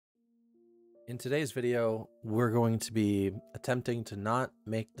In today's video, we're going to be attempting to not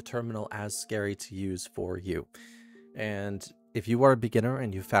make the terminal as scary to use for you. And if you are a beginner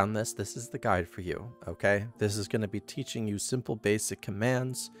and you found this, this is the guide for you, okay? This is going to be teaching you simple basic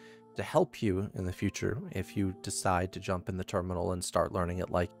commands to help you in the future if you decide to jump in the terminal and start learning it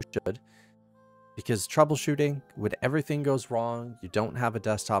like you should. Because troubleshooting, when everything goes wrong, you don't have a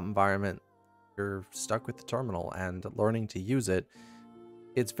desktop environment, you're stuck with the terminal, and learning to use it,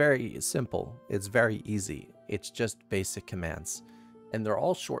 it's very simple. It's very easy. It's just basic commands. And they're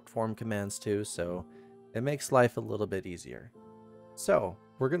all short form commands too, so it makes life a little bit easier. So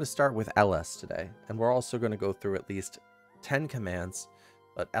we're going to start with ls today, and we're also going to go through at least 10 commands,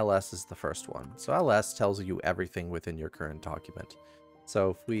 but ls is the first one. So ls tells you everything within your current document. So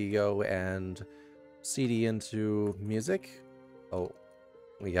if we go and cd into music, oh,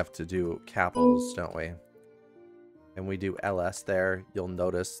 we have to do capitals, don't we? And we do ls there, you'll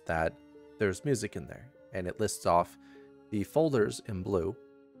notice that there's music in there, and it lists off the folders in blue,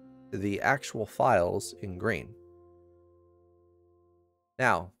 the actual files in green.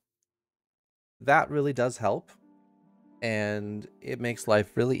 Now, that really does help, and it makes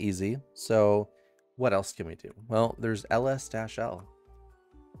life really easy. So what else can we do? Well, there's ls-l.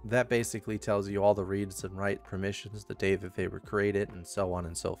 That basically tells you all the reads and write permissions, the day that they were created, and so on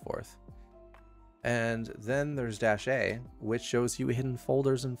and so forth. And then there's -a, which shows you hidden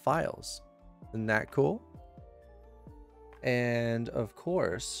folders and files. Isn't that cool? And of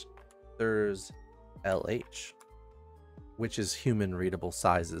course, there's LH, which is human readable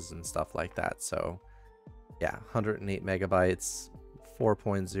sizes and stuff like that. So yeah, 108 megabytes,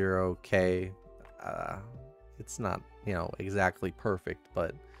 4.0K. It's not, exactly perfect,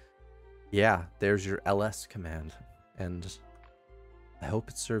 but yeah, there's your ls command. And I hope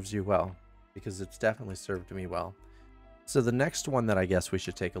it serves you well, because it's definitely served me well. So the next one that I guess we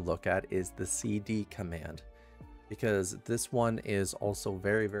should take a look at is the cd command, because this one is also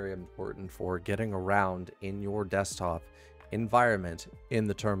very, very important for getting around in your desktop environment in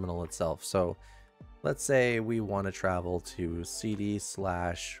the terminal itself. So let's say we want to travel to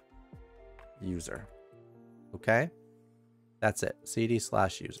cd/user. Okay, that's it,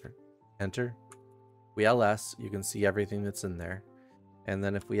 cd/user. Enter. We ls, you can see everything that's in there. And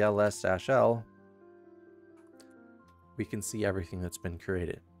then if we ls-l, we can see everything that's been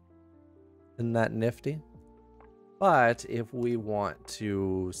created. Isn't that nifty? But if we want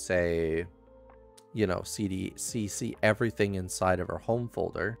to say, see everything inside of our home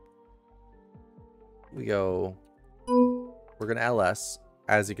folder, we go, we're going to ls.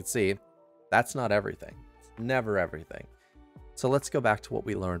 As you can see, that's not everything. It's never everything. So let's go back to what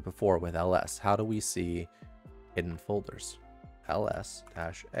we learned before with ls. How do we see hidden folders?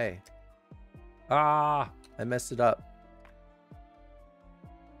 ls-a. I messed it up.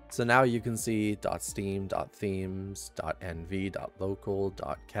 So now you can see .steam, .themes, .nv, .local,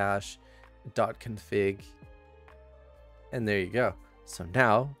 .cache, .config, and there you go. So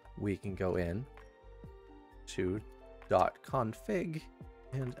now we can go in to .config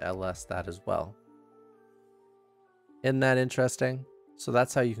and ls that as well. Isn't that interesting? So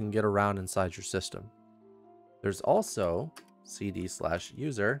that's how you can get around inside your system. There's also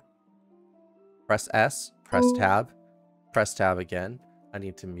cd/user, press S, press tab again. I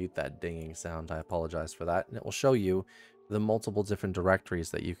need to mute that dinging sound. I apologize for that. And it will show you the multiple different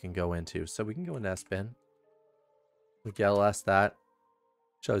directories that you can go into. So we can go into sbin. We get ls that.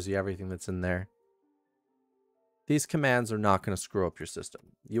 Shows you everything that's in there. These commands are not going to screw up your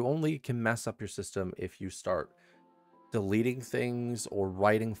system. You only can mess up your system if you start deleting things or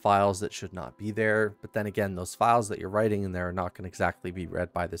writing files that should not be there. But then again, those files that you're writing in there are not going to exactly be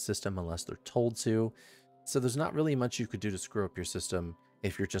read by the system unless they're told to. So there's not really much you could do to screw up your system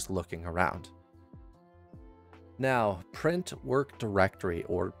if you're just looking around. Now, print work directory,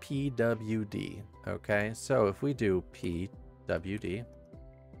 or pwd. Okay, so if we do pwd,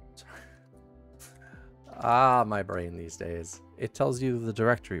 my brain these days, it tells you the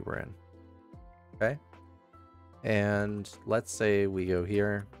directory we're in. Okay. And let's say we go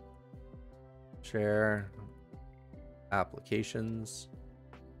here, share applications,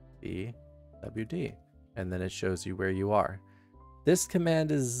 pwd, and then it shows you where you are. This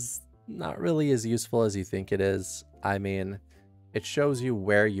command is not really as useful as you think it is. I mean, it shows you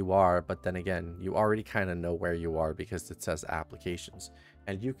where you are, but then again, you already kind of know where you are because it says applications.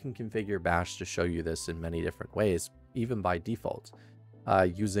 And you can configure bash to show you this in many different ways, even by default.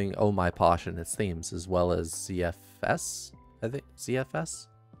 Using Oh My Posh and its themes, as well as ZFS, I think, ZFS?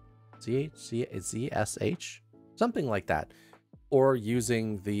 ZSH? Something like that. Or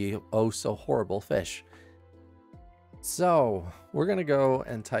using the Oh So Horrible Fish. So we're going to go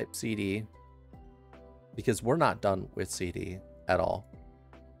and type cd because we're not done with CD at all.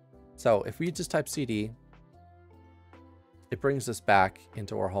 So if we just type CD, it brings us back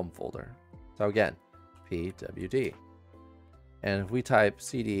into our home folder. So again, pwd. And if we type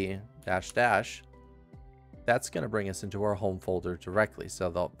cd dash dash, that's going to bring us into our home folder directly.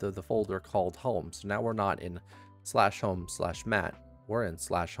 So the folder called home. So now we're not in /home/mat. We're in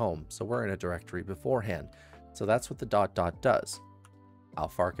 /home. So we're in a directory beforehand. So that's what the ... does. How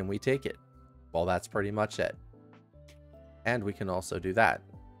far can we take it? Well, that's pretty much it. And we can also do that.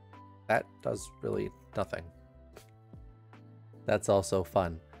 That does really nothing. That's also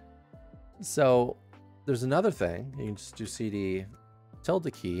fun. So there's another thing. You can just do cd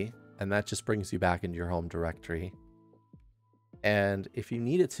tilde key, and that just brings you back into your home directory. And if you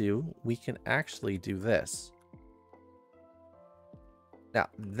needed to, we can actually do this. Now,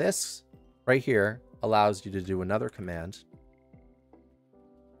 this right here allows you to do another command.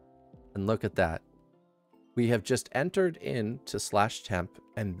 And look at that. We have just entered into /temp,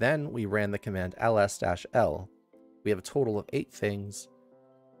 and then we ran the command ls-l. We have a total of 8 things.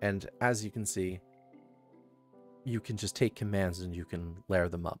 And as you can see, you can just take commands and you can layer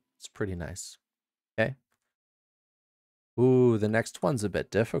them up. It's pretty nice. Okay. Ooh, the next one's a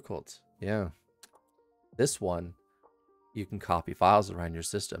bit difficult. Yeah. This one, you can copy files around your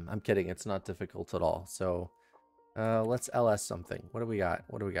system. I'm kidding. It's not difficult at all. So let's ls something. What do we got?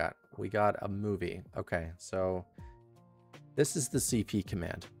 What do we got? We got a movie. Okay. So this is the cp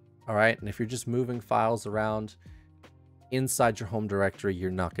command. All right. And if you're just moving files around inside your home directory,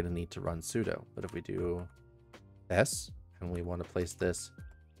 you're not going to need to run sudo. But if we do this, and we want to place this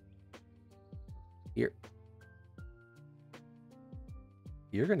here,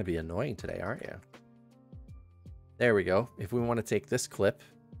 you're going to be annoying today, aren't you? There we go. If we want to take this clip,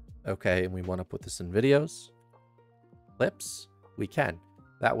 okay, and we want to put this in videos, clips, we can.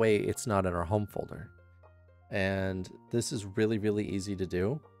 That way it's not in our home folder. And this is really, really easy to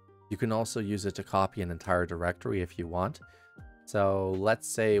do. You can also use it to copy an entire directory if you want. So let's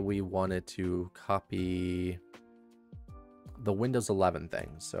say we wanted to copy the Windows 11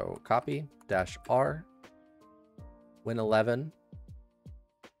 thing. So copy -r Win11.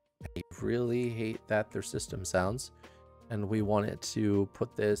 I really hate that their system sounds. And we want it to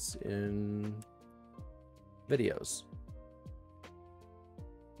put this in videos.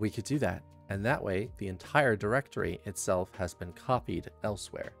 We could do that. And that way the entire directory itself has been copied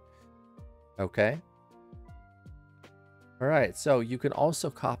elsewhere. Okay. All right. So you can also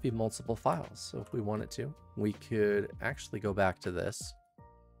copy multiple files. So if we wanted to, we could actually go back to this.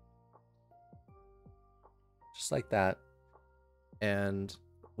 Just like that. And,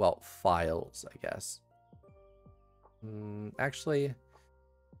 well, files, I guess. Actually,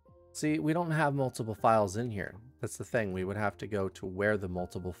 see, we don't have multiple files in here. That's the thing. We would have to go to where the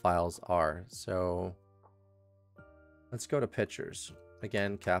multiple files are. So let's go to pictures.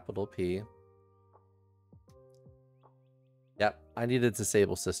 Again, capital P. Yep, I need to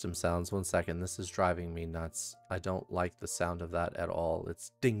disable system sounds. 1 second. This is driving me nuts. I don't like the sound of that at all.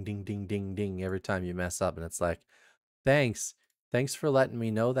 It's ding, ding, ding, ding, ding every time you mess up. And it's like, thanks. Thanks for letting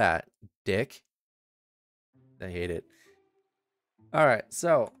me know that, dick. I hate it. All right,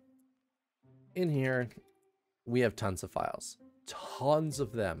 so in here, we have tons of files. Tons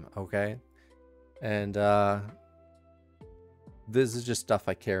of them, okay? And this is just stuff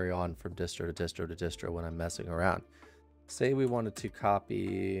I carry on from distro to distro to distro when I'm messing around. Say we wanted to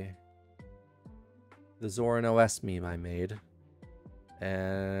copy the Zorin OS meme I made,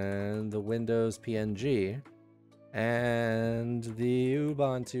 and the Windows PNG, and the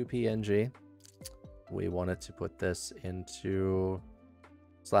Ubuntu PNG. We wanted to put this into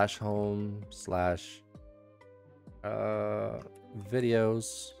 /home/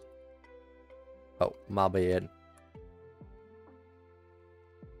 videos. Oh, my bad.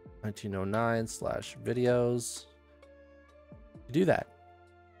 1909/videos. Do that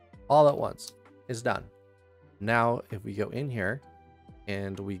all at once. It's done. Now, if we go in here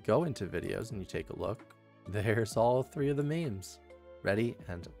and we go into videos and you take a look, there's all 3 of the memes ready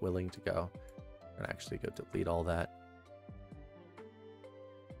and willing to go. And actually go delete all that.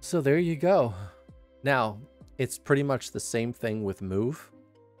 So there you go. Now, it's pretty much the same thing with move.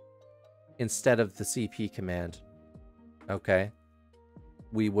 Instead of the cp command, okay,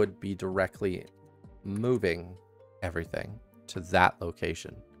 we would be directly moving everything to that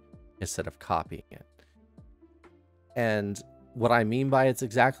location instead of copying it. And what I mean by it's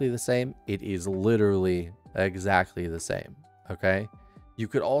exactly the same, it is literally exactly the same, okay? You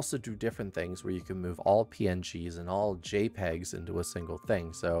could also do different things where you can move all PNGs and all JPEGs into a single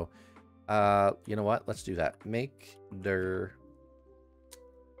thing. So, you know what? Let's do that. Make dir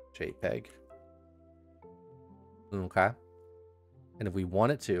JPEG. Okay. And if we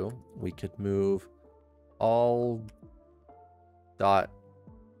wanted to, we could move all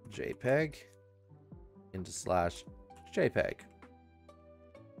 .jpeg into /jpeg.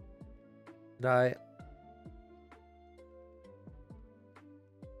 Did I?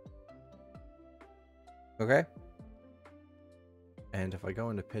 Okay. And if I go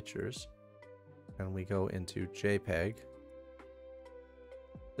into pictures and we go into JPEG,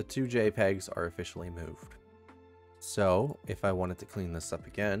 the 2 JPEGs are officially moved. So if I wanted to clean this up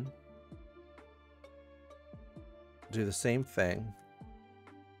again, do the same thing,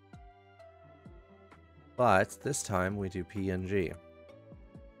 but this time we do PNG.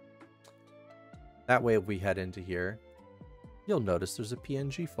 That way if we head into here, you'll notice there's a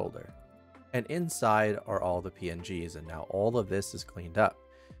PNG folder. And inside are all the PNGs, and now all of this is cleaned up.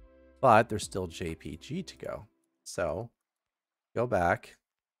 But there's still JPG to go. So go back,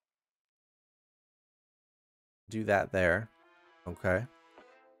 do that there, okay?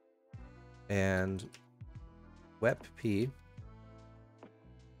 And WebP,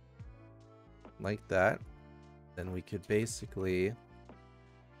 like that. Then we could basically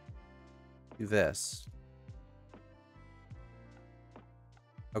do this.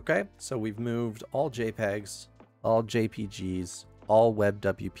 Okay, so we've moved all JPEGs, all JPGs, all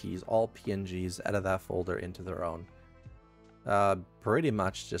WebWPs, all PNGs out of that folder into their own. Pretty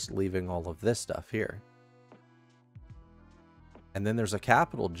much just leaving all of this stuff here. And then there's a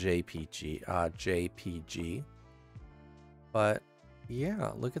capital JPG. But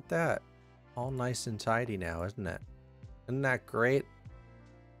yeah, look at that. All nice and tidy now, isn't it? Isn't that great?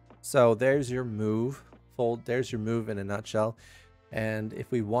 So there's your move. There's your move in a nutshell. And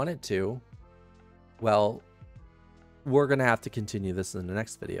if we wanted to, well, we're going to have to continue this in the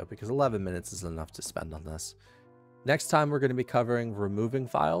next video because 11 minutes is enough to spend on this. Next time, we're going to be covering removing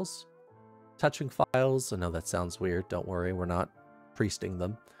files, touching files. I know that sounds weird. Don't worry. We're not priesting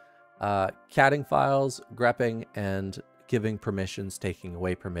them. Catting files, grepping, and giving permissions, taking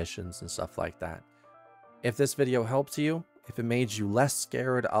away permissions, and stuff like that. If this video helped you, if it made you less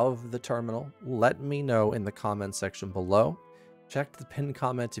scared of the terminal, let me know in the comment section below. Check the pinned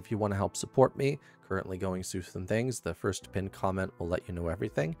comment if you want to help support me. Currently going through some things. The first pinned comment will let you know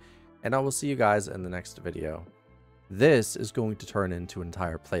everything. And I will see you guys in the next video. This is going to turn into an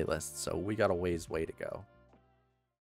entire playlist, so we got a way to go.